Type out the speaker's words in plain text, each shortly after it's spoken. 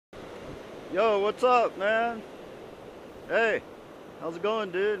Yo, what's up, man? Hey, how's it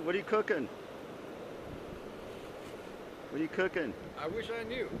going, dude? What are you cooking? What are you cooking? I wish I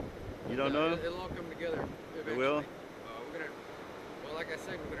knew. You don't know? It'll all come together It eventually. will? We're gonna, well, like I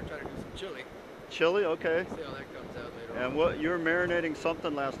said, we're gonna try to do some chili. Chili? Okay. See how that comes out later And on. what, you were marinating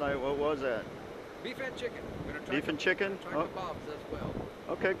something last night. What was that? Beef and chicken. We're gonna try Beef and chicken? Try Oh, kebabs as well.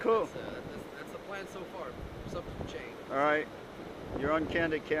 okay, cool. That's the plan so far. Subject to change. All right. You're on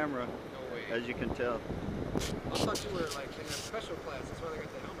candid camera, No way. as you can tell. I thought you were like in a special class. That's why they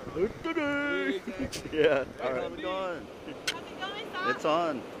got the helmet on. Exactly. Yeah. All right. How's How's it going? How's it going, Doc? It's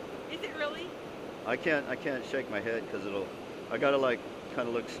on. Is it really? I can't shake my head because I gotta like kind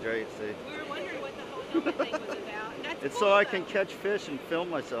of look straight. See. We were wondering what the whole helmet thing was about. That's It's cool, so I though. can catch fish and film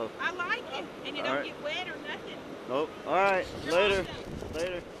myself. I like it, and you All don't right. get wet or nothing. Nope. All right. You're Later. awesome.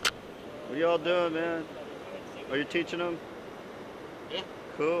 Later. What y'all doing, man? Are you teaching them? Yeah.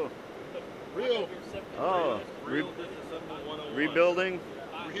 Cool. Real Rebuilding?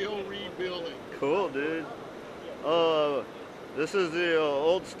 rebuilding. Cool, dude. This is the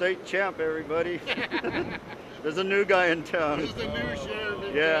old state champ, everybody. There's a new guy in town. This is the new sheriff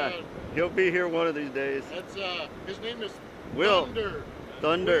in Yeah, town. he'll be here one of these days. That's his name is Will. Thunder.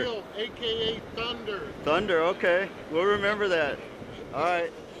 Thunder. Will, aka Thunder. Thunder, okay. We'll remember that. All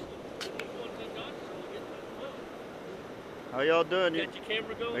right. How y'all doing? Got your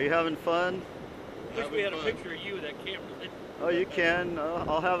camera going? Are you having fun? Wish we had a Having fun. picture of you with that camera. Oh, you can.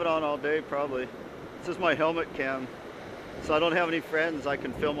 I'll have it on all day, probably. This is my helmet cam. So I don't have any friends. I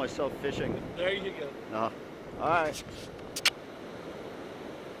can film myself fishing. There you go. No. All right.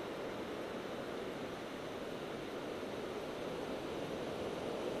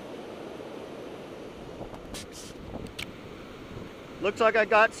 Looks like I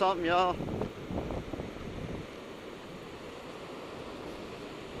got something, y'all.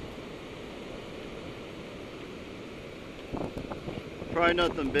 Probably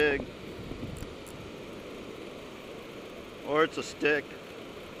nothing big. Or it's a stick.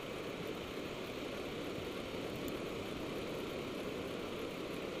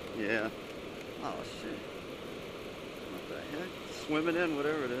 Yeah. Oh shit. What the heck? Swimming in,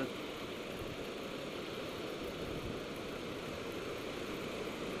 whatever it is.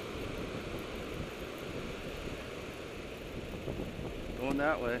 Going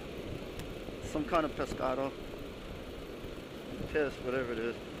that way. Some kind of pescado. Piss, whatever it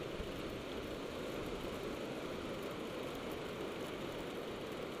is.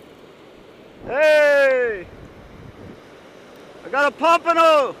 Hey! I got a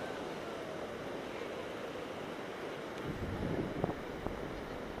pompano!